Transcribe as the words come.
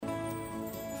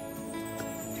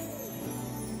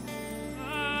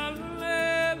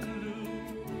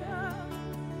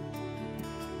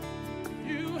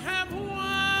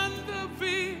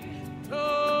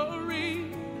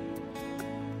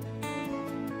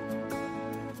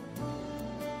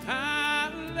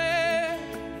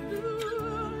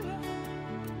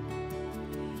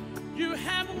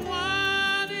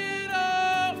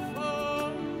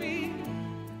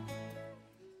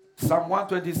Psalm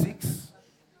 126.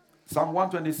 Psalm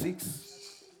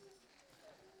 126.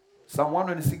 Psalm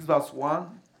 126 verse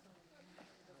 1.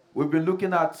 We've been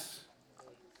looking at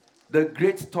the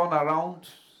great turnaround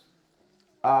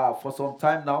for some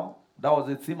time now. That was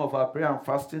the theme of our prayer and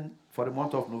fasting for the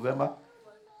month of November.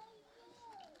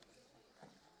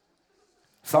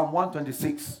 Psalm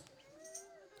 126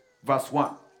 verse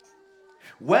 1.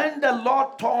 When the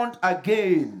Lord turned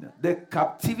again the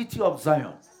captivity of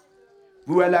Zion,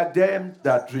 we were like them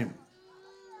that dream.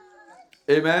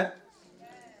 Amen.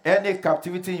 Any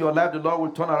captivity in your life, the Lord will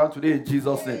turn around today in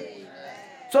Jesus' name.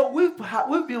 So we've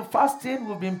been fasting,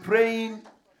 we've been praying,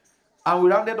 and we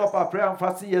rounded up our prayer and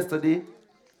fasting yesterday.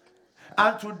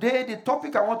 And today, the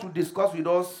topic I want to discuss with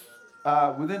us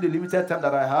within the limited time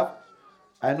that I have,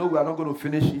 I know we are not going to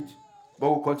finish it, but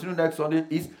we'll continue next Sunday,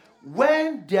 is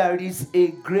when there is a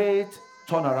great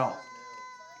turnaround.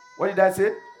 What did I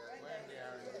say?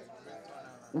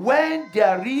 When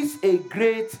there is a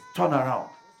great turnaround.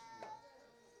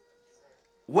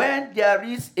 When there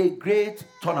is a great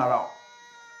turnaround.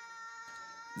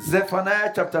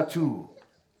 Zephaniah chapter 2.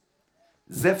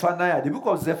 Zephaniah, the book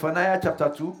of Zephaniah chapter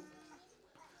 2.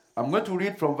 I'm going to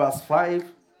read from verse 5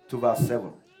 to verse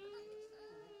 7.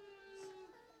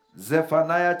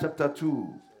 Zephaniah chapter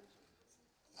 2.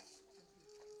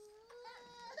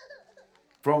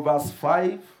 From verse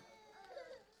 5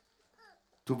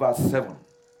 to verse 7.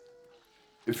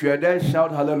 If you are there,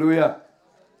 shout hallelujah.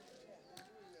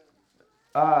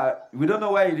 We don't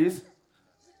know where it is.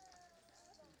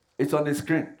 It's on the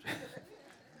screen.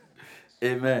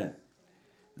 Amen.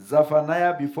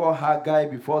 Zephaniah before Haggai,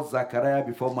 before Zechariah,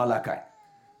 before Malachi.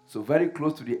 So very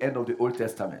close to the end of the Old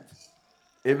Testament.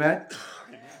 Amen.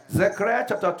 Zechariah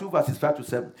chapter 2 verses 5 to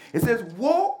 7. It says,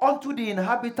 woe unto the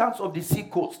inhabitants of the sea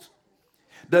coast,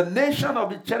 the nation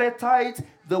of the Cherethites,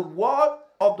 the word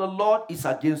of the Lord is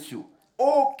against you.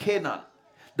 O Canaan,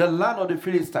 the land of the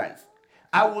Philistines,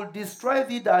 I will destroy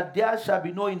thee that there shall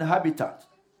be no inhabitant.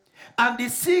 And the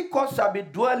sea coast shall be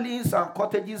dwellings and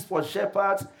cottages for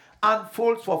shepherds and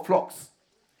folds for flocks.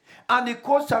 And the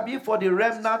coast shall be for the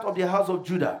remnant of the house of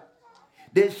Judah.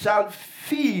 They shall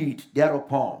feed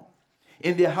thereupon.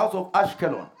 In the house of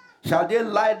Ashkelon shall they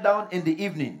lie down in the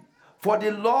evening. For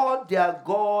the Lord their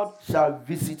God shall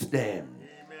visit them.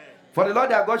 Amen. For the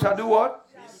Lord their God shall do what?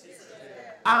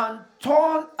 And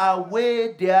turn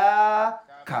away their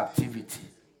captivity.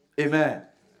 Amen.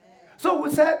 So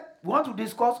we said we want to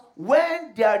discuss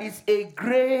when there is a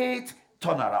great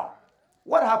turnaround.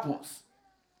 What happens?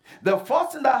 The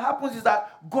first thing that happens is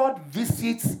that God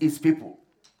visits his people.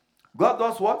 God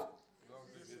does what?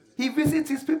 He visits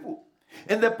his people.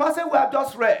 In the passage we have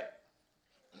just read,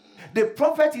 the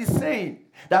prophet is saying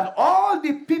that all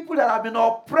the people that have been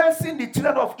oppressing the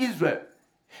children of Israel,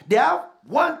 they have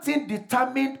one thing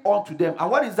determined unto them. And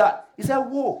what is that? He said,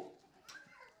 woe.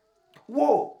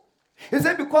 Woe. He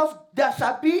said, because there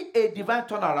shall be a divine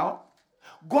turnaround,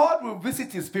 God will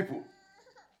visit his people.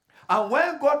 And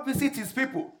when God visits his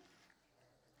people,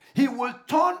 he will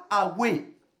turn away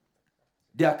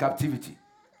their captivity.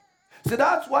 So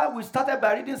that's why we started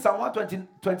by reading Psalm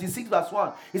 126 verse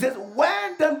 1. It says,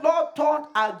 when the Lord turned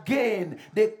again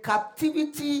the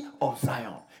captivity of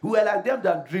Zion. We were like them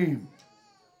that dream.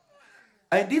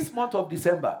 And this month of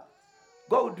December,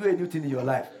 God will do a new thing in your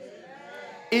life.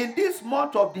 In this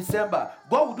month of December,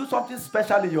 God will do something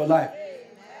special in your life.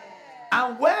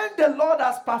 And when the Lord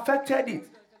has perfected it,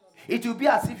 it will be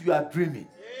as if you are dreaming.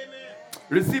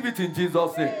 Receive it in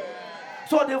Jesus' name.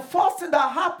 So the first thing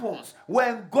that happens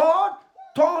when God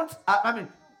does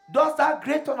that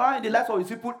great turnaround in the lives of his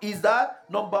people is that,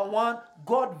 number one,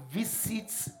 God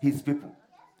visits his people.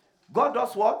 God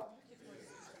does what?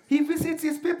 He visits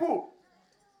his people.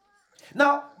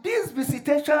 Now, this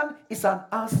visitation is an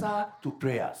answer to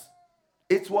prayers.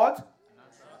 It's what?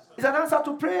 It's an answer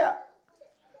to prayer.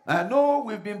 I know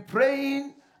we've been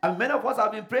praying, and many of us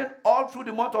have been praying all through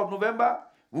the month of November.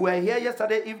 We were here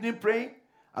yesterday evening praying,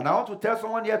 and I want to tell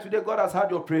someone here today, God has heard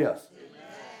your prayers. Amen.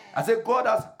 I said, God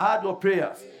has heard your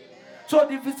prayers. Amen. So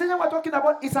the visitation we're talking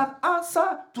about is an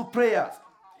answer to prayers.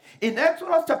 In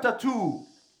Exodus chapter 2,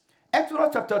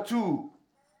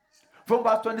 from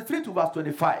verse 23 to verse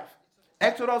 25,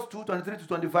 Exodus 2, 23 to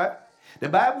 25, the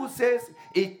Bible says,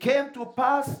 it came to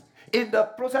pass in the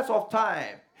process of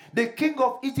time, the king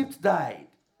of Egypt died,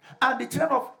 and the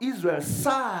children of Israel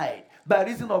sighed by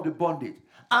reason of the bondage,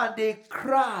 and they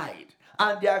cried,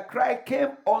 and their cry came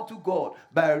unto God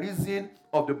by reason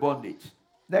of the bondage.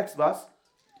 Next verse.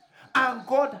 And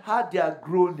God heard their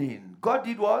groaning. God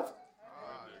did what?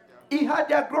 He heard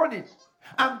their groaning.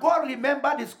 And God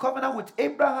remembered his covenant with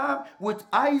Abraham, with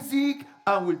Isaac,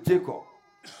 and with Jacob.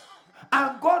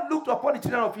 And God looked upon the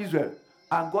children of Israel,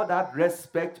 and God had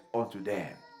respect unto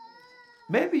them.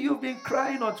 Maybe you've been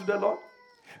crying unto the Lord.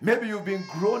 Maybe you've been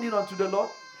groaning unto the Lord.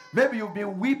 Maybe you've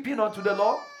been weeping unto the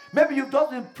Lord. Maybe you've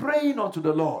just been praying unto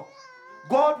the Lord.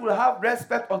 God will have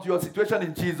respect unto your situation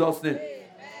in Jesus' name. Amen.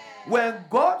 When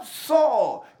God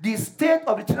saw the state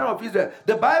of the children of Israel,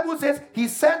 the Bible says he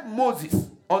sent Moses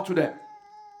unto them.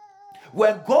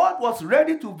 When God was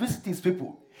ready to visit his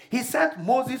people, he sent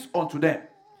Moses unto them.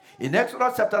 In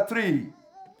Exodus chapter 3,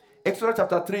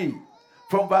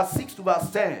 from verse 6 to verse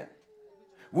 10,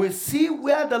 we see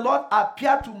where the Lord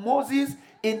appeared to Moses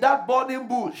in that burning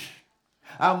bush.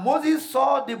 And Moses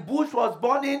saw the bush was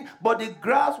burning, but the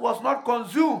grass was not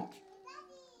consumed.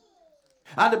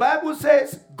 And the Bible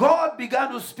says, God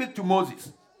began to speak to Moses.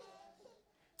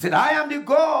 He said, I am the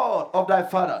God of thy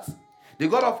fathers, the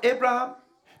God of Abraham,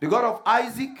 the God of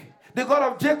Isaac, the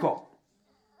God of Jacob.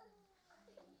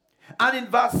 And in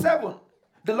verse 7,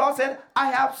 the Lord said,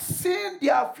 I have seen the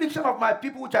affliction of my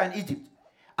people which are in Egypt.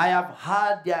 I have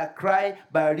heard their cry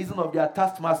by reason of their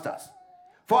taskmasters,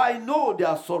 for I know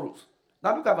their sorrows.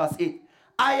 Now look at verse 8.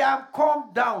 I am come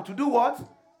down to do what?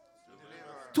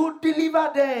 To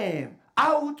deliver them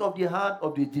out of the hand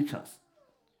of the Egyptians.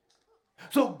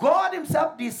 So God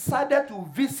himself decided to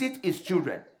visit his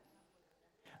children.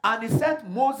 And he sent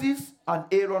Moses and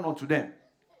Aaron unto them.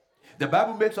 The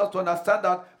Bible makes us to understand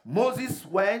that Moses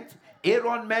went,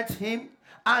 Aaron met him,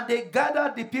 and they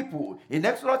gathered the people. In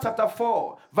Exodus chapter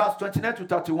 4, verse 29 to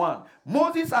 31,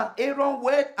 Moses and Aaron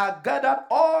went and gathered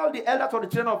all the elders of the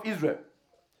children of Israel.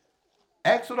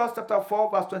 Exodus chapter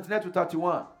 4, verse 29 to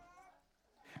 31.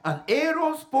 And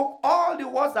Aaron spoke all the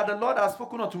words that the Lord had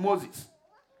spoken unto Moses,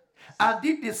 and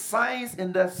did the signs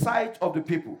in the sight of the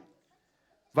people.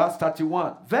 Verse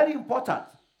 31, very important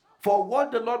for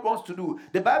what the Lord wants to do.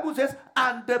 The Bible says,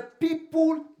 and the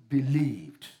people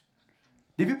believed.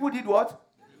 The people did what?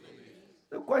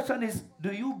 The question is,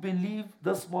 do you believe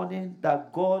this morning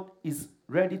that God is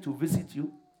ready to visit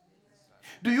you?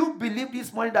 Do you believe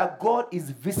this morning that God is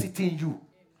visiting you?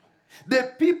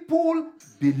 The people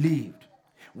believed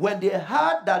when they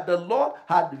heard that the Lord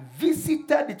had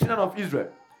visited the children of Israel,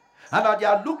 and that they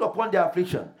had looked upon their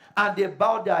affliction, and they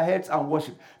bowed their heads and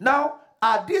worshiped. Now,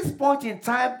 at this point in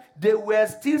time, they were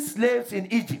still slaves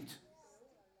in Egypt.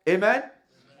 Amen?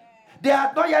 They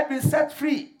had not yet been set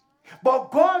free.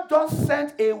 But God just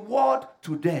sent a word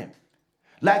to them,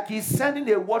 like he's sending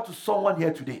a word to someone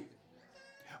here today.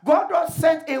 God just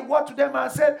sent a word to them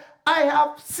and said, I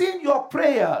have seen your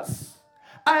prayers.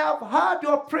 I have heard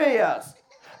your prayers.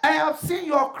 I have seen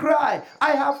your cry.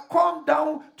 I have come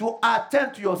down to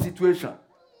attend to your situation.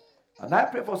 And I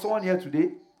pray for someone here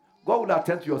today, God will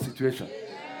attend to your situation.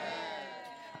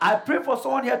 I pray for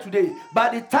someone here today,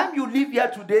 by the time you leave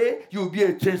here today, you'll be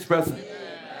a changed person.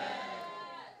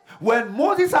 When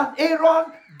Moses and Aaron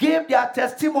gave their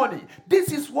testimony,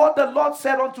 this is what the Lord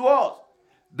said unto us.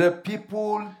 The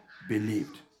people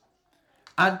believed.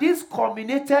 And this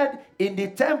culminated in the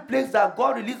 10 plagues that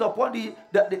God released upon the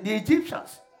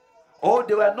Egyptians. Oh,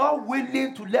 they were not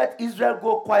willing to let Israel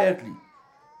go quietly.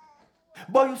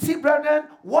 But you see, brethren,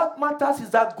 what matters is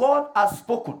that God has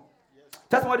spoken.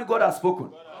 Tell somebody, God has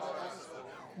spoken.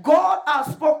 God has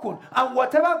spoken. And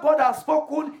whatever God has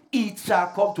spoken, it shall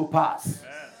come to pass.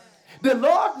 The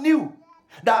Lord knew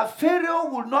that Pharaoh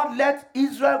would not let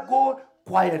Israel go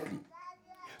quietly.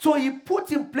 So he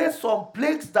put in place some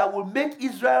plagues that will make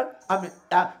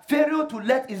Pharaoh to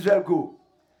let Israel go.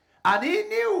 And he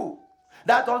knew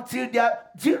that until their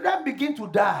children begin to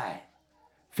die,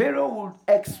 Pharaoh would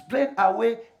explain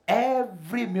away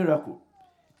every miracle,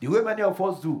 the way many of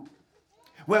us do.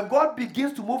 When God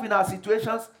begins to move in our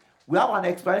situations, we have an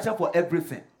explanation for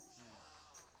everything.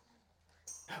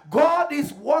 God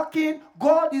is working,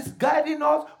 God is guiding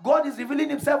us, God is revealing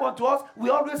himself unto us. We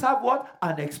always have what?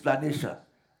 An explanation.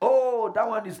 Oh, that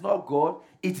one is not God,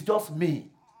 it's just me.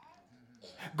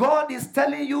 God is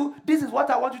telling you, this is what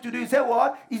I want you to do. You say,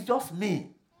 what? It's just me.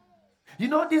 You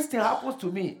know, this thing happens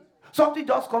to me. Something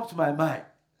just comes to my mind.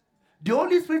 The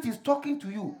Holy Spirit is talking to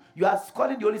you. You are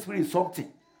calling the Holy Spirit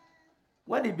something.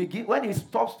 When he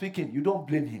stops speaking, you don't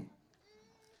blame him.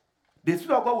 The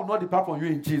Spirit of God will not depart from you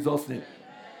in Jesus' name.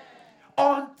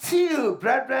 Until,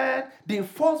 brethren, the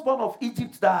firstborn of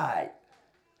Egypt died.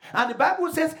 And the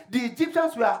Bible says the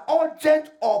Egyptians were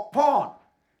urgent upon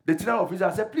the children of Israel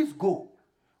and said, please go.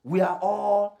 We are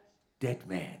all dead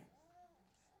men.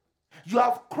 You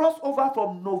have crossed over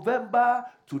from November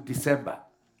to December.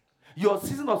 Your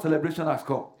season of celebration has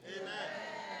come.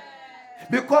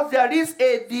 Amen. Because there is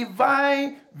a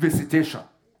divine visitation.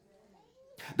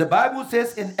 The Bible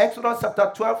says in Exodus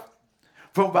chapter 12,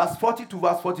 from verse 40 to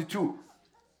verse 42,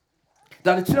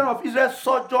 that the children of Israel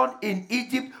sojourned in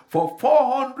Egypt for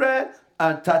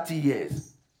 430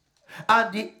 years.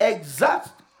 And the exact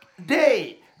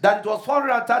day that it was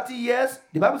 430 years,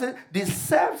 the Bible says, the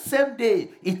same day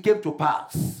it came to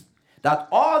pass that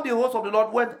all the hosts of the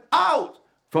Lord went out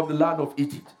from the land of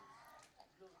Egypt.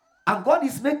 And God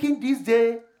is making this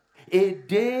day a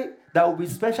day that will be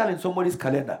special in somebody's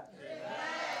calendar.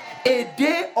 A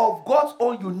day of God's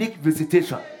own unique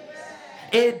visitation.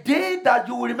 A day that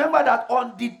you will remember that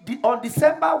on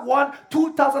December 1,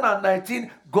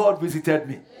 2019, God visited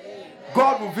me.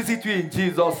 God will visit you in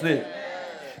Jesus' name.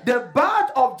 The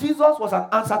birth of Jesus was an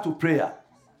answer to prayer.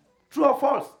 True or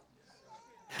false?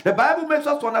 The Bible makes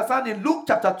us to understand in Luke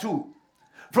chapter 2,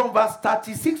 from verse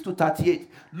 36 to 38.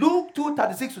 Luke 2,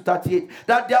 36 to 38.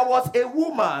 That there was a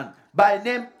woman by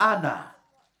name Anna,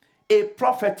 a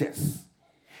prophetess,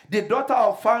 the daughter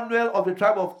of Phanuel of the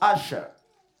tribe of Asher.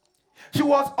 She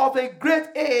was of a great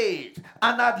age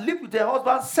and had lived with her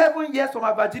husband 7 years from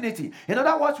her virginity. In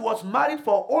other words, she was married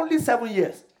for only 7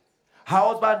 years. Her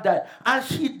husband died, and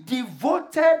she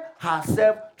devoted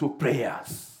herself to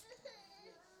prayers.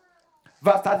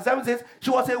 Verse 37 says, she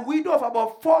was a widow of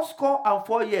about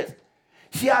 84 years.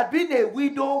 She had been a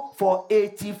widow for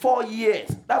 84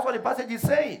 years. That's what the passage is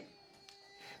saying.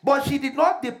 But she did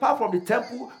not depart from the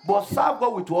temple, but served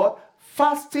God with what?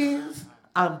 Fastings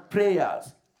and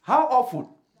prayers. How often?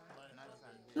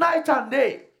 Night and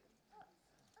day.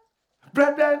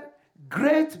 Brethren,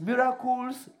 great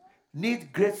miracles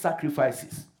need great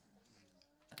sacrifices.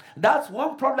 That's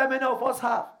one problem many of us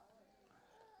have.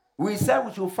 We said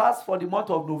we should fast for the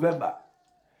month of November.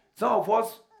 Some of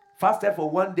us fasted for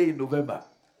 1 day in November.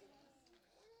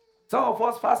 Some of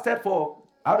us fasted for,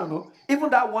 I don't know,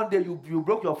 even that 1 day you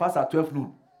broke your fast at 12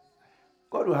 noon.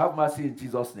 God will have mercy in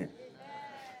Jesus' name.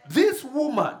 This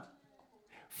woman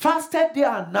fasted day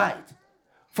and night.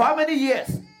 For how many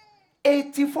years?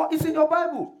 84. It's in your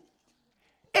Bible.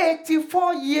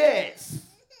 84 years.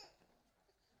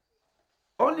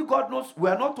 Only God knows. We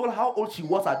are not told how old she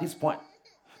was at this point.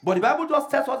 But the Bible just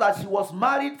tells us that she was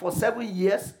married for 7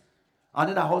 years and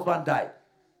then her husband died.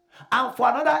 And for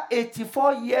another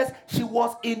 84 years, she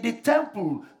was in the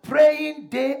temple praying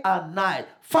day and night,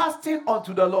 fasting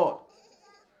unto the Lord.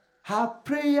 Her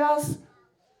prayers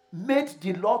made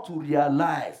the Lord to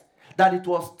realize that it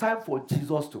was time for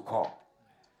Jesus to come.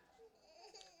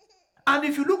 And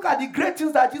if you look at the great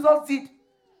things that Jesus did,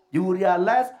 you will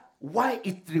realize why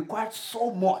it required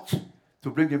so much to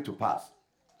bring him to pass.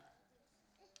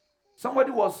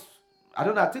 Somebody was, I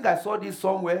don't know, I think I saw this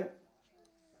somewhere,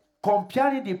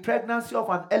 comparing the pregnancy of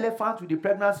an elephant with the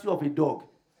pregnancy of a dog.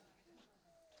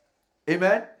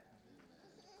 Amen?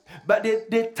 But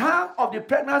the time of the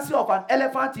pregnancy of an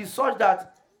elephant is such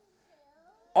that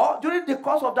during the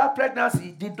course of that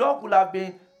pregnancy, the dog will have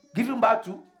been given birth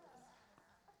to,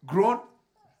 grown,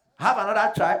 have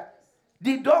another child.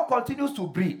 The dog continues to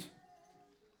breed.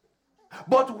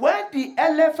 But when the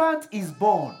elephant is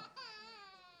born,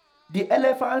 the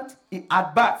elephant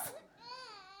at birth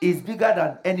is bigger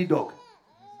than any dog.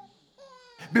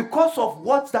 Because of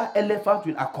what that elephant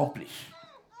will accomplish.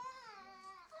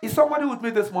 Is somebody with me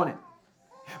this morning?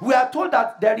 We are told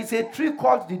that there is a tree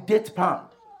called the date palm.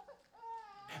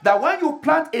 That when you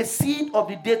plant a seed of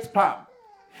the date palm,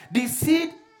 the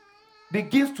seed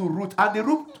begins to root, and the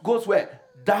root goes where?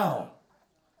 Down.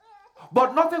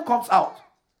 But nothing comes out.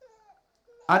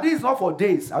 And this is not for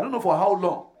days. I don't know for how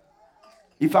long.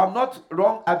 If I'm not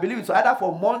wrong, I believe it's either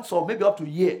for months or maybe up to a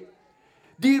year.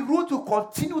 The root will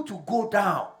continue to go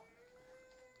down.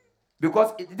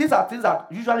 Because these are things that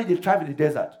usually they thrive in the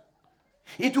desert.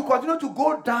 It will continue to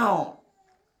go down.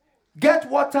 Get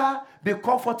water, be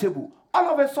comfortable. All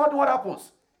of a sudden, what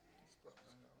happens?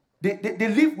 The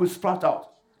leaf will sprout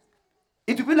out.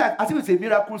 It will be like as if it's a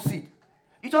miracle seed.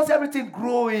 It's just everything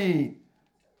growing.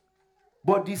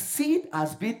 But the seed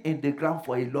has been in the ground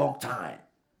for a long time.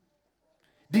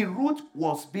 The root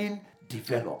was being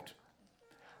developed.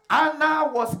 Anna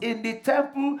was in the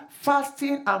temple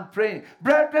fasting and praying.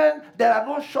 Brethren, there are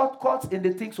no shortcuts in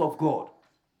the things of God.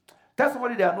 Tell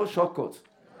somebody there are no shortcuts.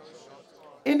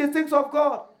 In the things of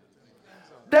God.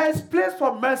 There is place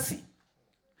for mercy.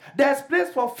 There is place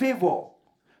for favor.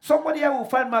 Somebody here will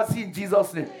find mercy in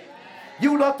Jesus' name.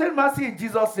 You will obtain mercy in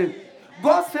Jesus' name.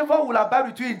 God's favor will abide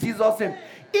with you in Jesus' name.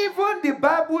 Even the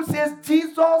Bible says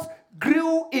Jesus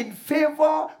grew in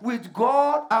favor with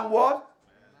God and what?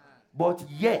 But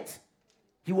yet,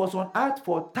 he was on earth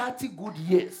for 30 good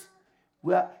years.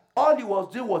 Where all he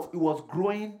was doing was he was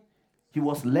growing, he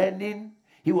was learning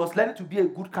to be a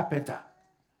good carpenter.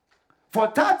 For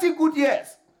 30 good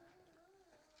years.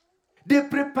 The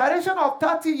preparation of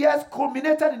 30 years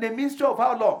culminated in a ministry of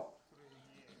how long?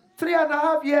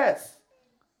 3.5 years.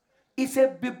 It's a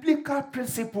biblical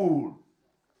principle.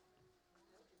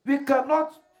 We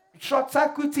cannot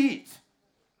short-circuit it.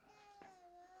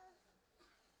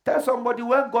 Tell somebody,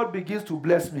 when God begins to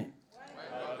bless me,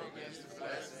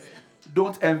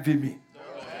 don't envy me.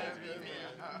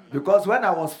 Because when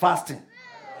I was fasting,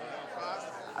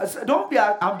 don't be,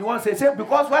 I'm the one say,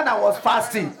 because when I was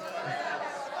fasting,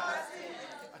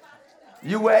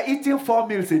 you were eating 4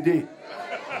 meals a day.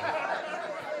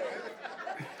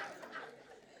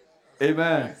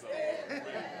 Amen.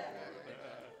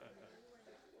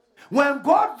 When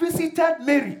God visited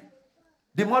Mary,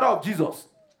 the mother of Jesus,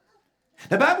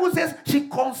 the Bible says she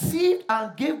conceived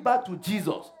and gave birth to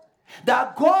Jesus,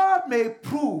 that God may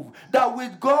prove that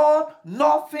with God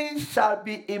nothing shall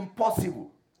be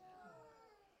impossible.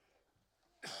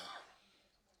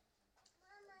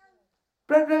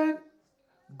 Brethren,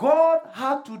 God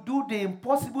had to do the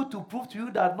impossible to prove to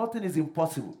you that nothing is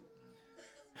impossible.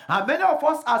 And many of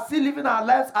us are still living our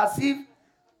lives as if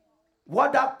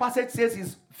what that passage says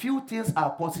is few things are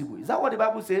possible. Is that what the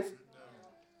Bible says?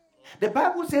 The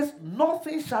Bible says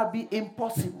nothing shall be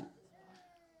impossible.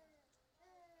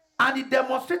 And it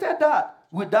demonstrated that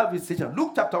with that visitation.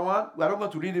 Luke chapter 1, we are not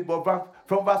going to read it, but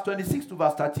from verse 26 to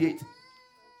verse 38.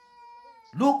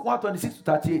 Luke 1, 26 to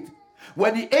 38.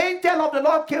 When the angel of the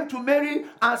Lord came to Mary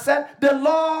and said, "The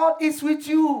Lord is with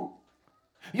you.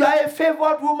 You are a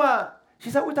favored woman." She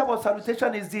said, "What type of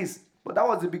salutation is this?" But that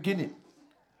was the beginning.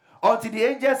 Until the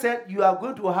angel said, "You are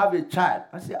going to have a child."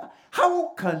 I said, "How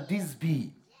can this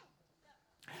be?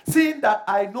 Seeing that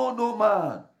I know no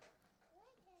man."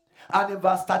 And in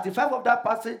verse 35 of that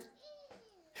passage,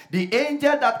 the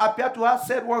angel that appeared to her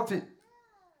said one thing.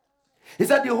 He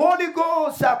said, "The Holy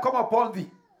Ghost shall come upon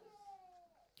thee.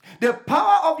 The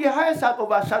power of the highest shall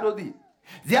overshadow thee.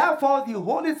 Therefore, the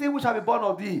holy thing which shall be born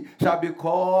of thee shall be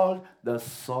called the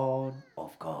Son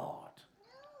of God."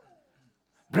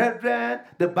 Brethren,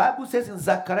 the Bible says in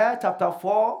Zechariah chapter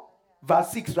 4, verse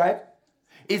 6, right?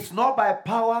 It's not by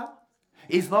power,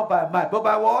 it's not by might, but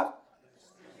by what?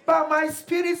 By my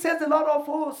spirit, says the Lord of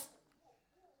hosts.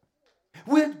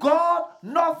 With God,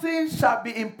 nothing shall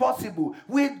be impossible.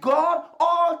 With God,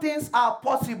 all things are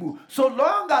possible. So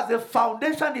long as the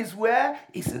foundation is where?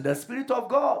 It's in the Spirit of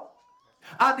God.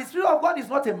 And the Spirit of God is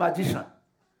not a magician.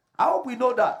 I hope we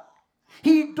know that.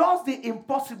 He does the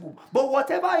impossible. But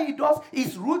whatever he does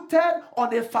is rooted on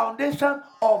the foundation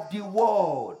of the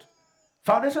Word.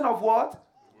 Foundation of what?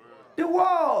 The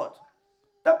Word.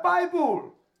 The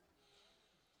Bible.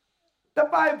 The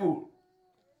Bible.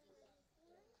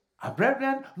 And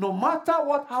brethren, no matter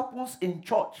what happens in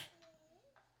church,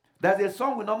 there's a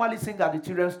song we normally sing at the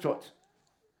children's church.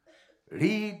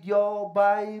 Read your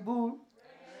Bible.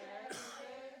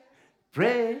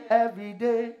 Pray every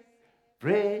day.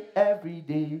 Pray every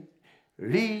day.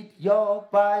 Read your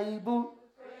Bible.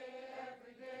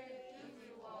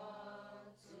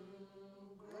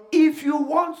 If you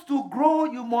want to grow,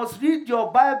 you must read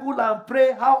your Bible and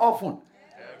pray how often?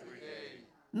 Every day.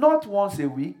 Not once a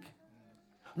week.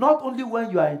 Not only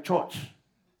when you are in church.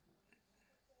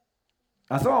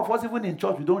 And some of us, even in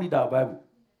church, we don't read our Bible.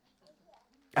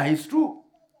 And it's true.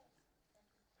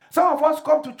 Some of us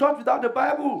come to church without the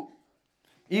Bible.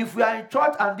 If we are in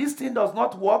church and this thing does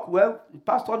not work, well, the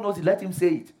pastor knows it, let him say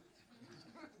it.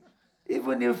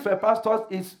 Even if a pastor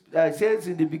says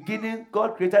in the beginning,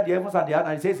 God created the heavens and the earth,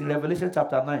 and it says in Revelation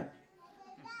chapter 9.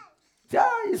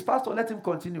 His pastor, let him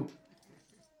continue.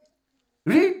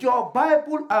 Read your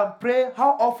Bible and pray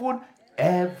how often?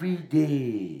 Every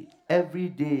day. Every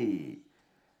day.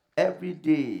 Every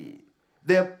day.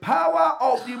 The power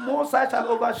of the Most High shall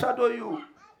overshadow you.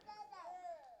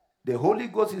 The Holy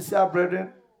Ghost is here,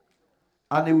 brethren,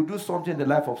 and he will do something in the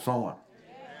life of someone.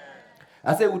 Amen.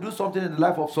 I say he will do something in the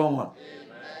life of someone.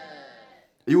 Amen.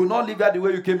 You will not live here the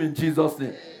way you came in Jesus'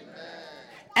 name.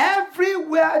 Amen.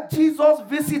 Everywhere Jesus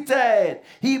visited,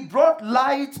 he brought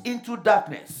light into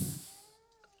darkness.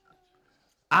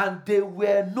 And they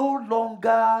were no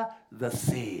longer the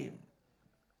same.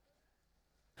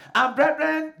 And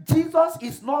brethren, Jesus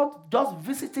is not just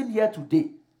visiting here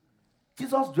today.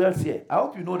 Jesus dwells here. I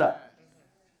hope you know that.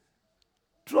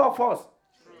 True or false?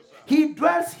 True, he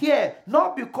dwells here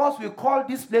not because we call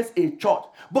this place a church,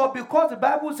 but because the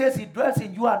Bible says he dwells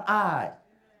in you and I.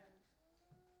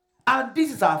 And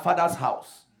this is our Father's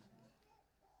house.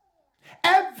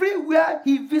 Everywhere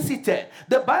he visited,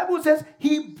 the Bible says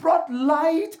he brought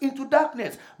light into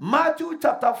darkness. Matthew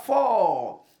chapter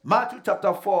 4. Matthew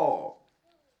chapter 4.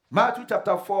 Matthew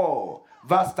chapter 4,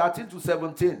 verse 13 to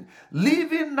 17.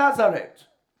 Leaving Nazareth,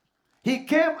 He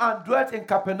came and dwelt in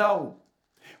Capernaum,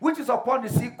 which is upon the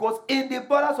sea coast, in the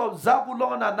borders of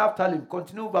Zabulon and Naphtali.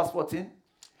 Continue verse 14.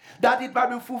 That it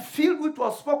might be fulfilled which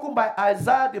was spoken by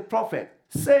Isaiah the prophet,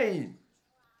 saying,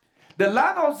 the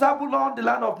land of Zabulon, the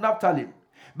land of Naphtali,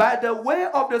 by the way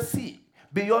of the sea,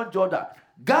 beyond Jordan,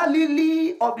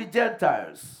 Galilee of the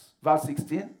Gentiles. Verse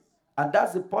 16. And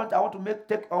that's the point I want to make.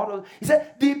 He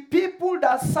said, the people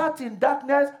that sat in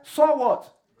darkness saw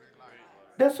what?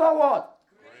 They saw what?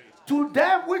 To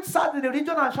them which sat in the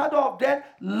region and shadow of death,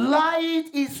 light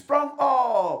is sprung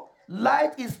up.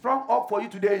 Light is sprung up for you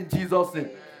today in Jesus' name.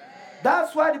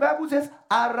 That's why the Bible says,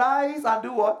 arise and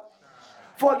do what?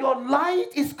 For your light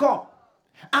is come.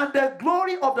 And the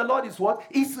glory of the Lord is what?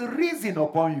 Is risen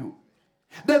upon you.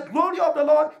 The glory of the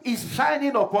Lord is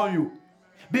shining upon you.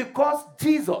 Because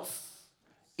Jesus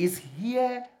is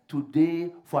here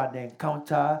today for an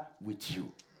encounter with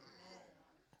you.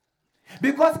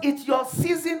 Because it's your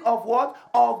season of what?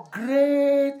 Of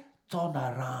great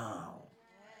turnaround.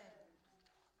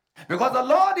 Because the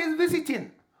Lord is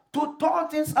visiting to turn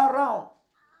things around.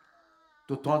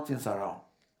 To turn things around.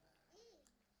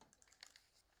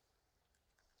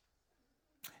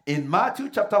 In Matthew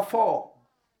chapter 4,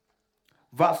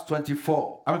 verse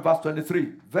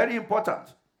 23. Very important.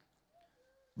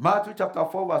 Matthew chapter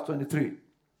 4, verse 23.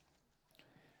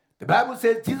 The Bible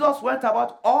says Jesus went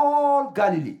about all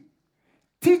Galilee,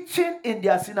 teaching in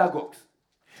their synagogues,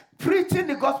 preaching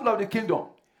the gospel of the kingdom,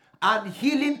 and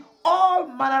healing all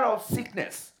manner of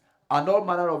sickness and all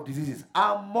manner of diseases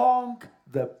among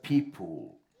the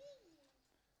people.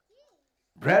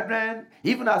 Brethren,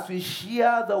 even as we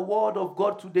share the word of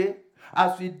God today,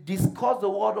 as we discuss the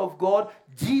word of God,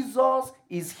 Jesus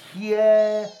is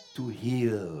here to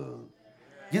heal.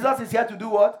 Jesus is here to do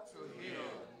what? To heal.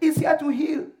 He's here to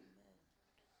heal.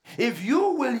 If you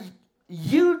will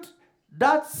yield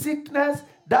that sickness,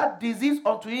 that disease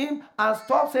unto him and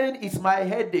stop saying, it's my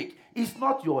headache. It's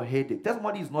not your headache. Tell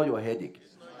somebody it's not your headache.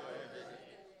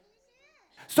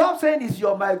 Stop saying it's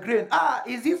your migraine.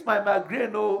 Is this my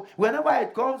migraine? No. Whenever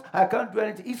it comes, I can't do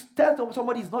anything. Tell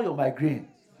somebody it's not your migraine.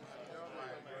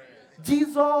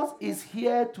 Jesus is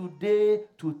here today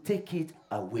to take it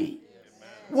away.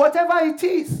 Whatever it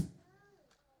is,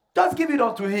 just give it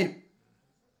unto him.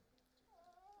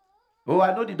 Oh,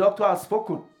 I know the doctor has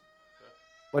spoken.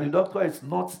 But the doctor is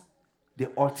not the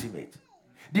ultimate.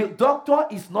 The doctor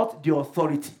is not the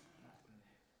authority.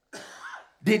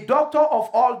 The doctor of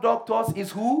all doctors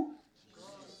is who?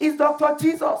 Is Dr.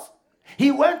 Jesus. He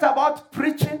went about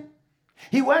preaching.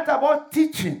 He went about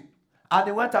teaching. And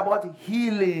he went about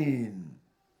healing.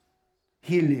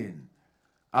 Healing.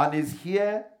 And is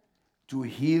here to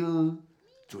heal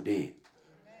today.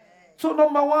 So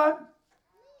number one,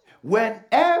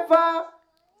 whenever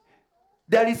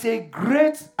there is a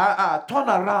great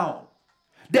turnaround,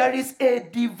 there is a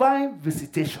divine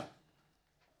visitation.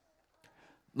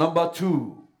 Number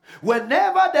two,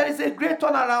 whenever there is a great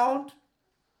turnaround,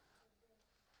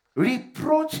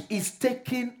 reproach is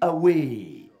taken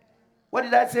away. What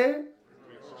did I say?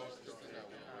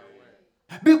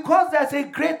 Because there's a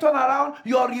great turnaround,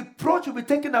 your reproach will be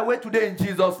taken away today in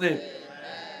Jesus' name. Amen.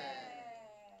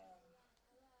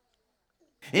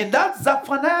 In that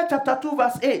Zephaniah chapter 2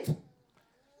 verse 8,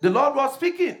 the Lord was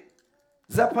speaking.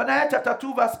 Zephaniah chapter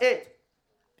 2 verse 8.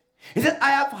 He said,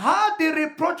 I have heard the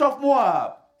reproach of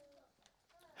Moab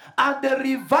and the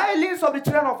revilings of the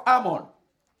children of Ammon,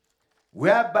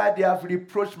 whereby they have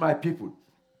reproached my people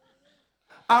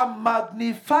and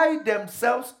magnified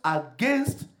themselves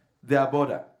against their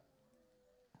border.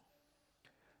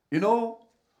 You know,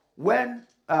 when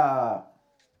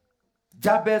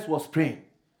Jabez was praying,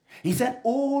 he said,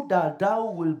 oh, that thou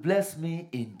will bless me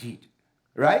indeed.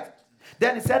 Right?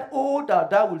 Then he said, oh, that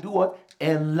thou will do what?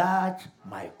 Enlarge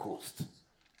my coast.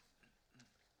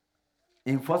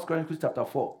 In 1 Chronicles chapter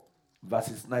 4,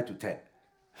 verses 9 to 10.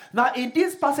 Now, in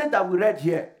this passage that we read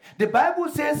here, the Bible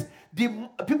says the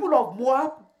people of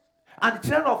Moab and the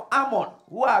children of Ammon,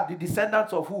 who are the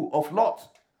descendants of who? Of Lot.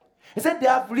 He said, they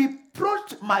have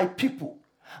reproached my people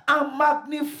and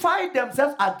magnified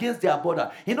themselves against their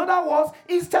border. In other words,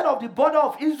 instead of the border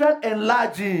of Israel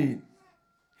enlarging,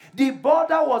 the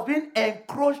border was being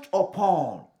encroached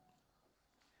upon.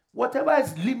 Whatever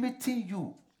is limiting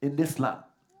you in this land,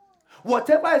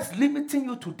 whatever is limiting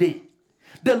you today,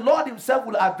 the Lord himself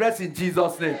will address in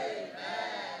Jesus' name. Amen.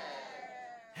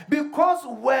 Because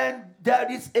when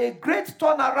there is a great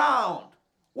turnaround,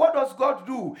 what does God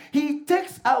do? He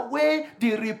takes away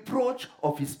the reproach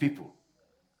of his people.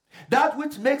 That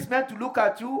which makes men to look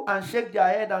at you and shake their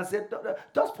head and say,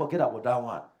 just forget about that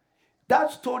one.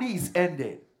 That story is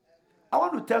ended. I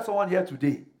want to tell someone here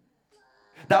today,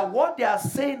 that what they are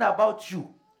saying about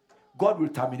you, God will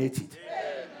terminate it.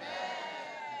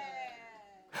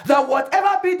 That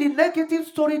whatever be the negative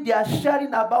story they are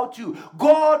sharing about you,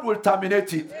 God will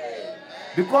terminate it.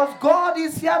 Because God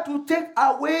is here to take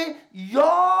away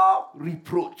your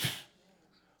reproach.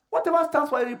 Whatever stands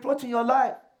for a reproach in your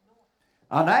life.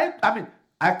 And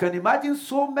I can imagine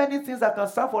so many things that can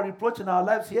stand for reproach in our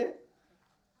lives here.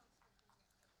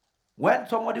 When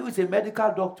somebody who is a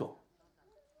medical doctor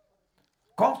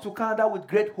comes to Canada with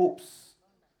great hopes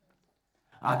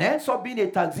and ends up being a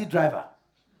taxi driver,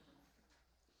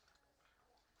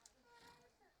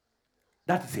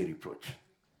 that is a reproach.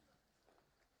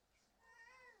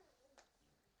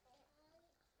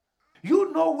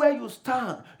 You know where you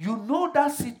stand. You know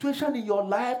that situation in your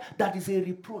life that is a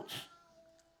reproach.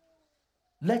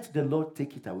 Let the Lord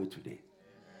take it away today.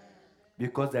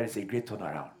 Because there is a great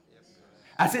turnaround.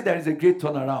 I say there is a great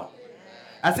turnaround.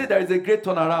 I say there is a great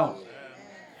turnaround.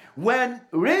 When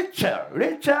Rachel,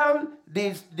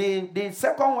 the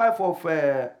second wife of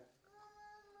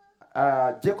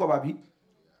Jacob, Abi,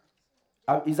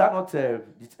 is that not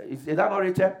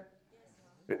Rachel?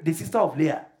 The sister of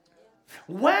Leah.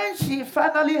 When she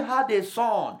finally had a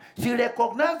son, she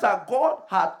recognized that God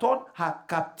had turned her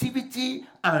captivity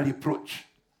and reproach.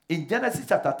 In Genesis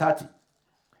chapter 30,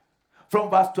 from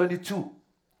verse 22.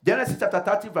 Genesis chapter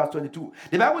 30, verse 22.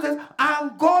 The Bible says,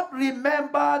 and God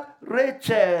remembered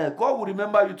Rachel. God will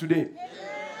remember you today. Amen.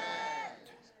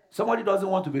 Somebody doesn't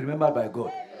want to be remembered by God.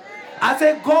 Amen. I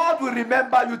say, God will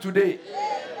remember you today.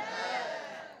 Amen.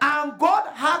 And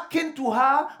God hearkened to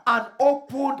her and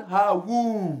opened her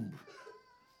womb.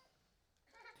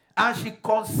 And she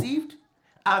conceived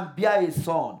and bare a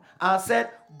son and said,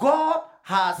 God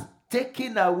has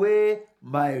taken away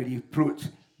my reproach.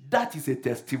 That is a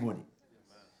testimony.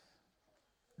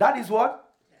 That is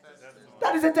what?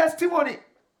 That is a testimony.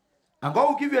 And God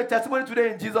will give you a testimony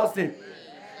today in Jesus' name.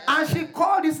 And she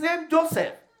called his name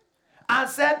Joseph and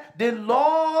said, the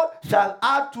Lord shall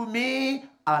add to me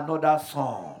another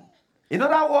son. In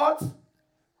other words,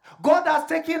 God has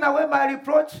taken away my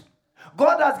reproach.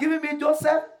 God has given me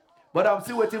Joseph, but I'm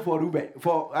still waiting for Reuben.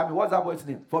 What's that boy's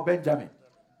name? For Benjamin.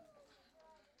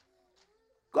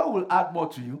 God will add more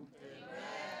to you.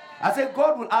 I say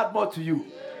God will add more to you.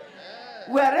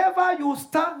 Wherever you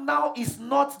stand now is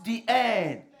not the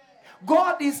end.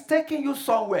 God is taking you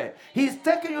somewhere. He's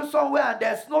taking you somewhere and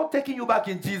there's no taking you back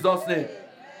in Jesus' name.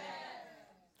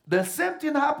 The same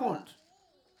thing happened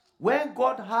when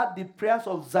God heard the prayers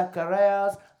of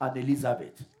Zacharias and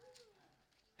Elizabeth.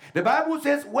 The Bible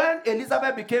says when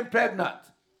Elizabeth became pregnant,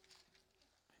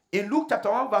 in Luke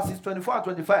chapter 1 verses 24 and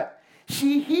 25,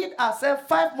 she hid herself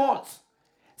 5 months,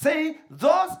 saying,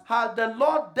 thus has the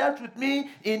Lord dealt with me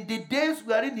in the days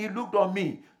wherein he looked on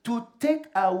me, to take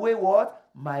away what?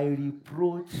 My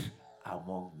reproach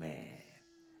among men.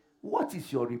 What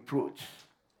is your reproach?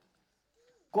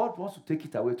 God wants to take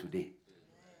it away today.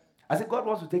 I said God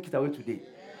wants to take it away today.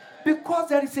 Because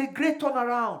there is a great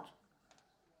turnaround.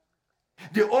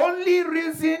 The only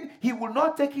reason he will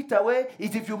not take it away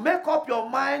is if you make up your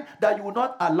mind that you will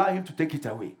not allow him to take it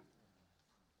away.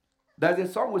 There's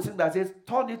a song we sing that says,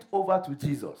 turn it over to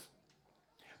Jesus.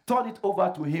 Turn it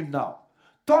over to him now.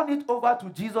 Turn it over to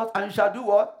Jesus and you shall do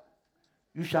what?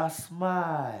 You shall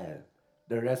smile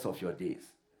the rest of your days.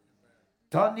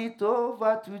 Turn it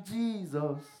over to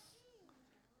Jesus.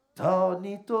 Turn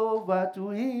it over to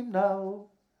him now.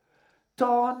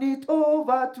 Turn it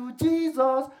over to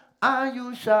Jesus and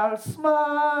you shall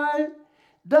smile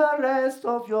the rest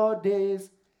of your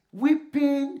days.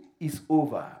 Weeping is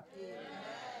over.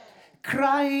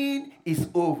 Crying is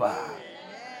over. Amen.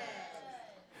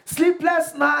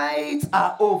 Sleepless nights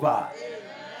are over. Amen.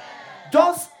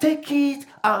 Just take it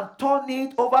and turn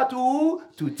it over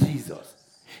to Jesus.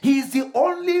 He is the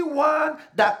only one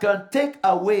that can take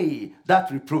away that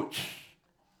reproach.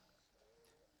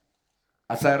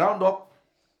 As I round up,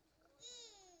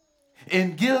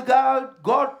 in Gilgal,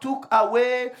 God took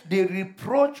away the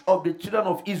reproach of the children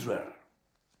of Israel.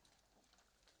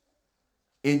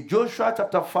 In Joshua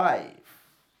chapter 5,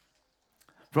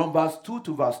 from verse 2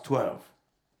 to verse 12,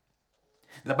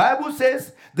 the Bible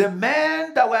says, the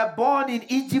men that were born in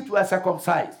Egypt were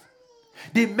circumcised.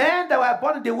 The men that were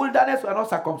born in the wilderness were not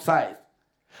circumcised.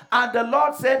 And the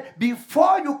Lord said,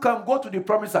 before you can go to the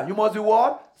promised land, you must be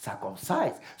what?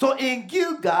 Circumcised. So in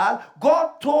Gilgal,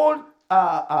 God told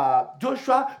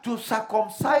Joshua to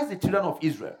circumcise the children of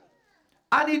Israel.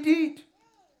 And he did.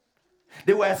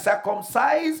 They were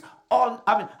circumcised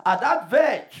at that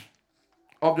verge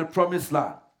of the promised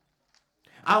land.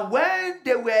 And when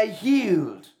they were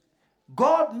healed,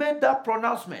 God made that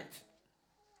pronouncement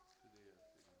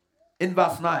In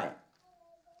verse 9.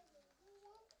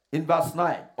 In verse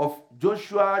 9 of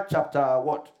Joshua chapter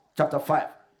what? Chapter 5.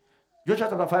 Joshua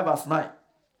chapter 5 verse 9.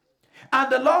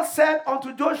 And the Lord said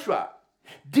unto Joshua,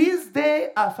 this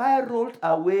day have I rolled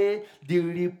away the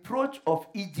reproach of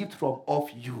Egypt from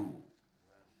off you.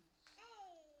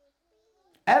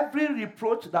 Every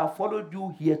reproach that followed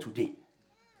you here today,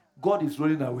 God is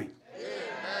rolling away. Amen.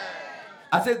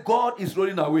 I said, God is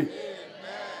rolling away. Amen.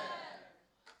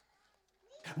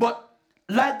 But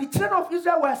like the children of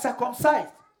Israel were circumcised,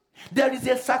 there is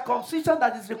a circumcision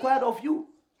that is required of you.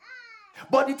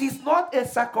 But it is not a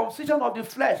circumcision of the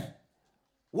flesh.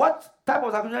 What type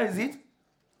of circumcision is it?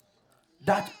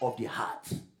 That of the heart.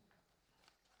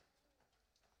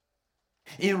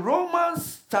 In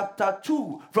Romans chapter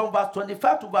 2, from verse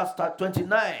 25 to verse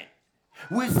 29,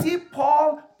 we see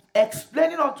Paul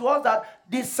explaining unto us that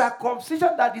the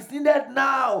circumcision that is needed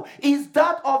now is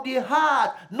that of the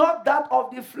heart, not that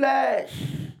of the flesh.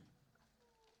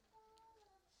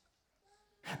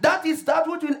 That is that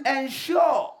which will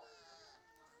ensure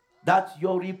that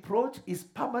your reproach is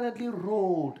permanently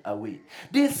rolled away.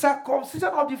 The circumcision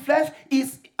of the flesh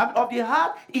of the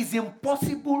heart is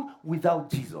impossible without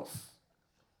Jesus.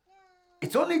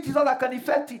 It's only Jesus that can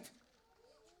effect it.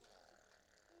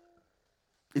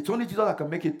 It's only Jesus that can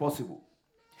make it possible.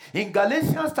 In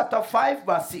Galatians chapter 5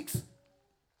 verse 6.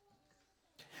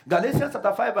 Galatians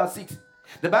chapter 5 verse 6.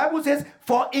 The Bible says,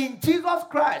 for in Jesus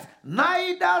Christ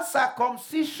neither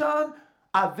circumcision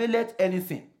availeth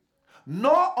anything,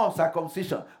 nor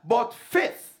uncircumcision, but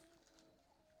faith,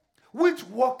 which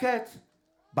worketh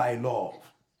by love.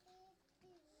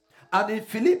 And in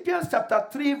Philippians chapter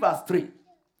 3 verse 3,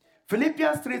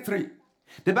 Philippians 3:3,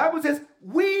 the Bible says,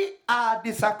 we are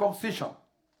the circumcision,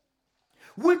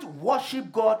 which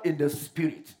worship God in the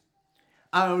Spirit,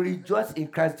 and rejoice in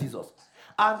Christ Jesus,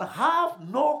 and have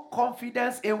no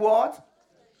confidence in what?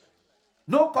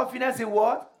 No confidence in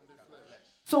what?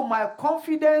 So my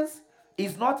confidence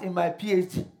is not in my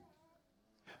PhD.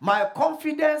 My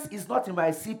confidence is not in my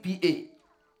CPA.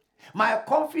 My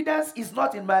confidence is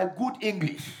not in my good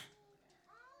English.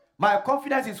 My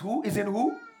confidence is who? Is in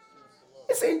who?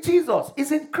 It's in Jesus.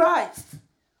 It's in Christ.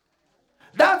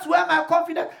 That's where my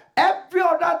confidence, every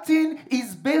other thing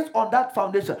is based on that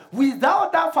foundation.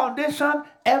 Without that foundation,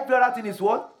 every other thing is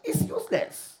what? It's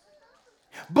useless.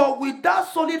 But with that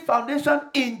solid foundation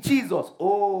in Jesus,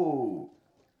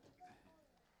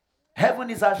 heaven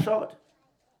is assured.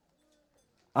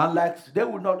 And like they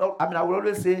would not, I will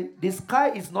always say, the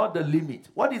sky is not the limit.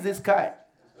 What is the sky?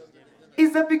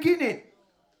 It's the beginning.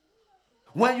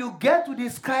 When you get to the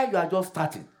sky, you are just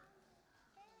starting.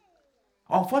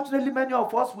 Unfortunately, many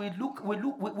of us,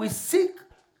 we seek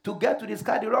to get to the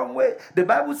sky the wrong way. The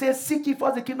Bible says, seek ye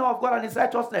first the kingdom of God and his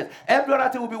righteousness. Every other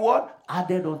thing will be what?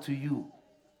 Added unto you.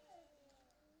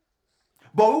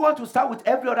 But we want to start with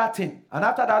every other thing. And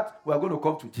after that, we are going to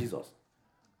come to Jesus.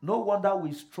 No wonder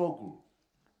we struggle.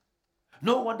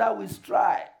 No wonder we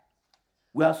strive.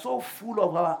 We are so full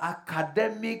of our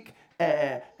academic,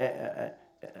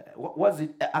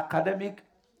 academic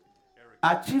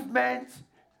achievement,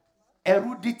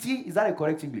 erudity. Is that a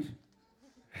correct English?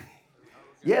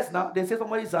 Yes, now they say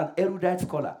somebody is an erudite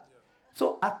scholar.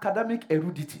 So academic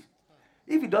erudity.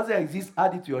 If it doesn't exist,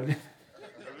 add it to your name.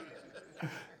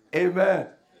 Amen.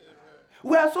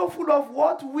 We are so full of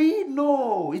what we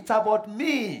know. It's about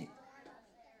me.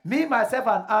 Me, myself,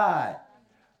 and I.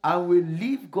 And we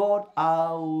leave God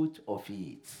out of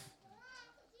it.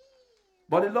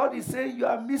 But the Lord is saying, you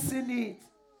are missing it.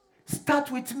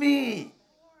 Start with me.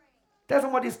 Tell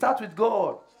somebody, start with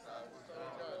God.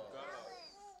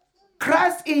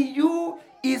 Christ in you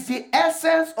is the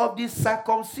essence of the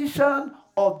circumcision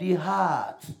of the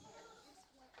heart.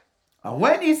 And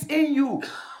when He's in you,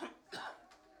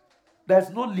 there's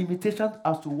no limitation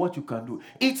as to what you can do.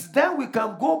 It's then we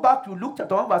can go back to Luke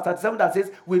chapter 1 verse 37 that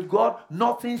says, with God,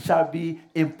 nothing shall be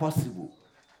impossible.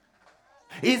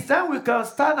 It's then we can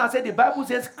stand and say, the Bible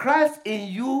says, Christ in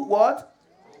you, what?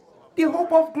 The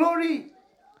hope of glory.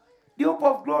 The hope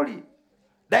of glory.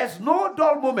 There's no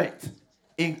dull moment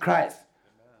in Christ.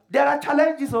 There are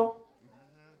challenges,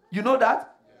 you know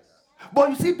that?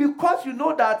 But you see, because you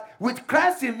know that with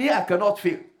Christ in me, I cannot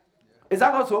fail. Is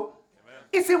that not so?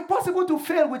 It's impossible to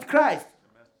fail with Christ.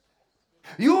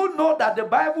 You know that the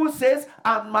Bible says,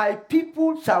 and my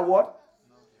people shall what?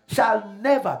 Shall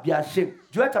never be ashamed.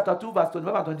 Joel chapter 2 verse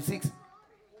 25 and 26.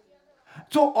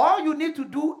 So all you need to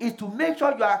do is to make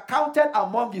sure you are counted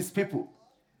among His people.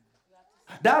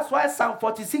 That's why Psalm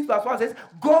 46 verse 1 says,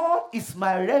 God is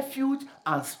my refuge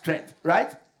and strength.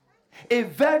 Right? A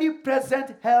very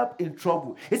present help in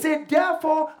trouble. He said,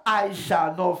 therefore, I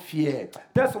shall not fear.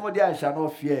 Tell somebody, I shall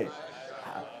not fear.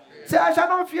 Say, I shall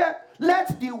not fear.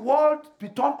 Let the world be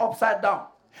turned upside down.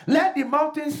 Let the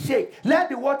mountains shake. Let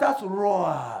the waters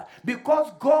roar.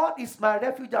 Because God is my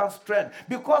refuge and strength.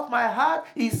 Because my heart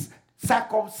is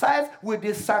circumcised with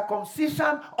the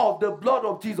circumcision of the blood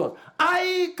of Jesus.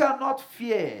 I cannot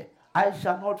fear. I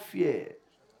shall not fear.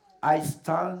 I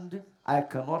stand. I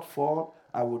cannot fall.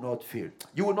 I will not fail.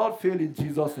 You will not fail in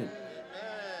Jesus' name.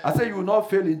 Amen. I say you will not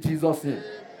fail in Jesus' name. Amen.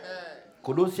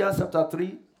 Colossians chapter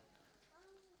 3,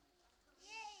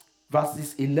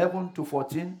 verses 11 to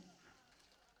 14.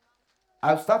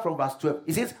 I'll start from verse 12.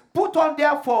 It says, put on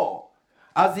therefore,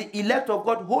 as the elect of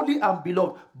God, holy and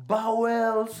beloved,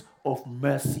 bowels of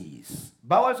mercies.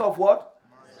 Bowels of what?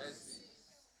 Mercy.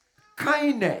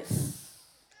 Kindness,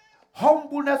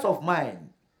 humbleness of mind,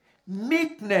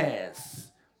 meekness,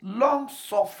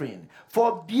 long-suffering,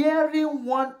 forbearing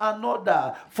one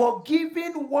another,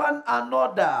 forgiving one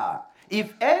another.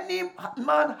 If any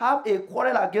man have a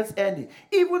quarrel against any,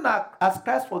 even as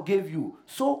Christ forgave you,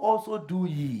 so also do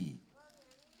ye.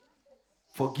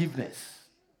 Forgiveness.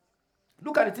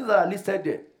 Look at the things that are listed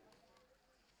there.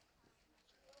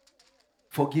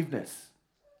 Forgiveness.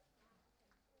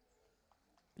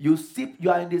 You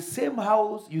are in the same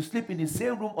house, you sleep in the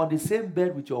same room, on the same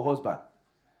bed with your husband,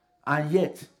 and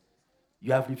yet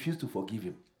you have refused to forgive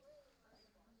him.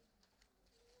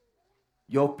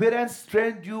 Your parents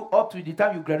trained you up to the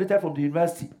time you graduated from the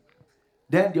university.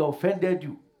 Then they offended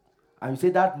you. And you say,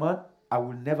 that man, I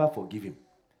will never forgive him.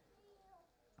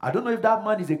 I don't know if that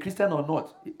man is a Christian or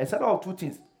not. It's either of two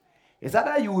things. It's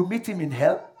either you will meet him in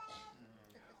hell,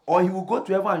 or he will go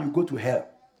to heaven and you go to hell.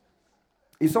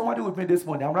 Is somebody with me this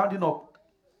morning? I'm rounding up.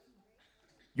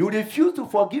 You refuse to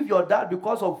forgive your dad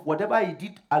because of whatever he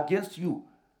did against you.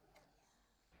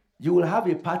 You will have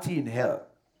a party in hell.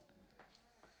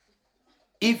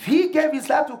 If he gave his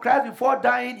life to Christ before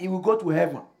dying, he will go to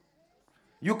heaven.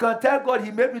 You can tell God, he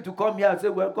made me to come here and say,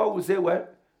 well, God will say, well,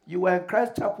 you were in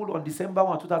Christ Chapel on December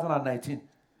 1, 2019,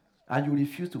 and you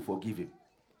refuse to forgive him.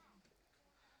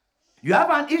 You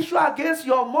have an issue against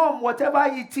your mom, whatever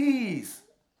it is.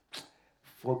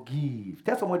 Forgive.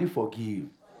 Tell somebody, forgive.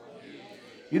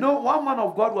 You know, one man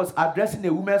of God was addressing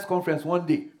a women's conference one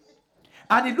day,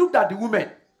 and he looked at the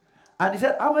women, and he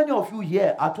said, how many of you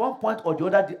here at one point or the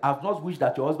other have not wished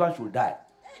that your husband should die?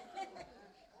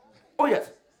 Oh,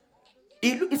 yes.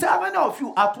 He said, how many of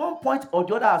you at one point or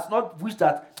the other has not wished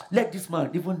that, let this man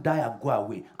even die and go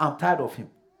away? I'm tired of him.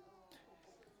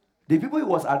 The people he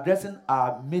was addressing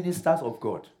are ministers of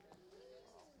God.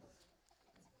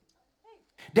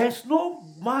 There's no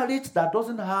marriage that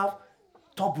doesn't have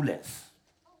turbulence.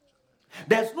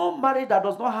 There's no marriage that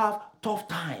does not have tough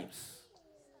times.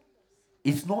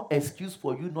 It's no excuse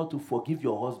for you not to forgive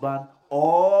your husband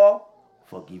or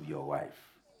forgive your wife.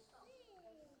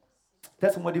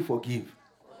 Tell somebody, forgive.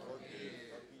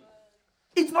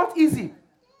 It's not easy.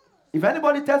 If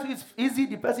anybody tells you it's easy,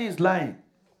 the person is lying.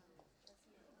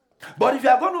 But if you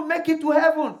are going to make it to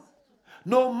heaven,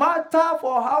 no matter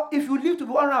for how, if you live to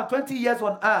be 120 years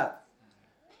on earth,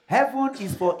 heaven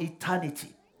is for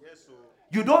eternity. Yes, sir.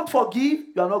 You don't forgive,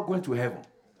 you are not going to heaven.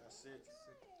 That's it.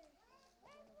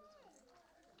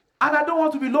 And I don't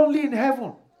want to be lonely in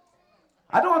heaven.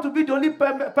 I don't want to be the only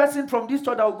person from this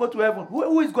church that will go to heaven.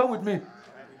 Who is going with me?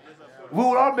 We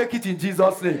will all make it in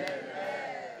Jesus' name.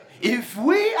 If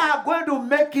we are going to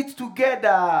make it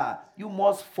together, you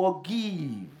must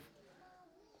forgive.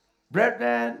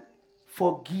 Brethren,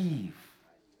 forgive.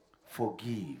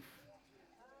 Forgive.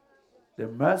 The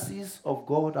mercies of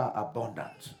God are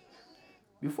abundant.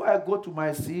 Before I go to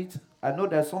my seat, I know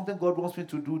there's something God wants me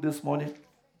to do this morning.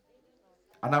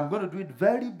 And I'm going to do it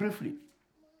very briefly.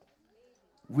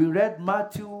 We read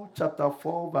Matthew chapter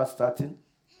 4, verse 13.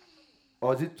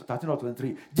 Or is it 13 or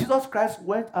 23? Jesus Christ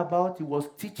went about, he was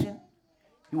teaching,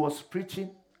 he was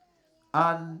preaching,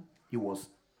 and he was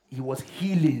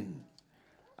healing.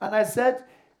 And I said,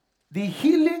 the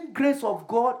healing grace of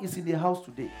God is in the house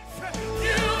today.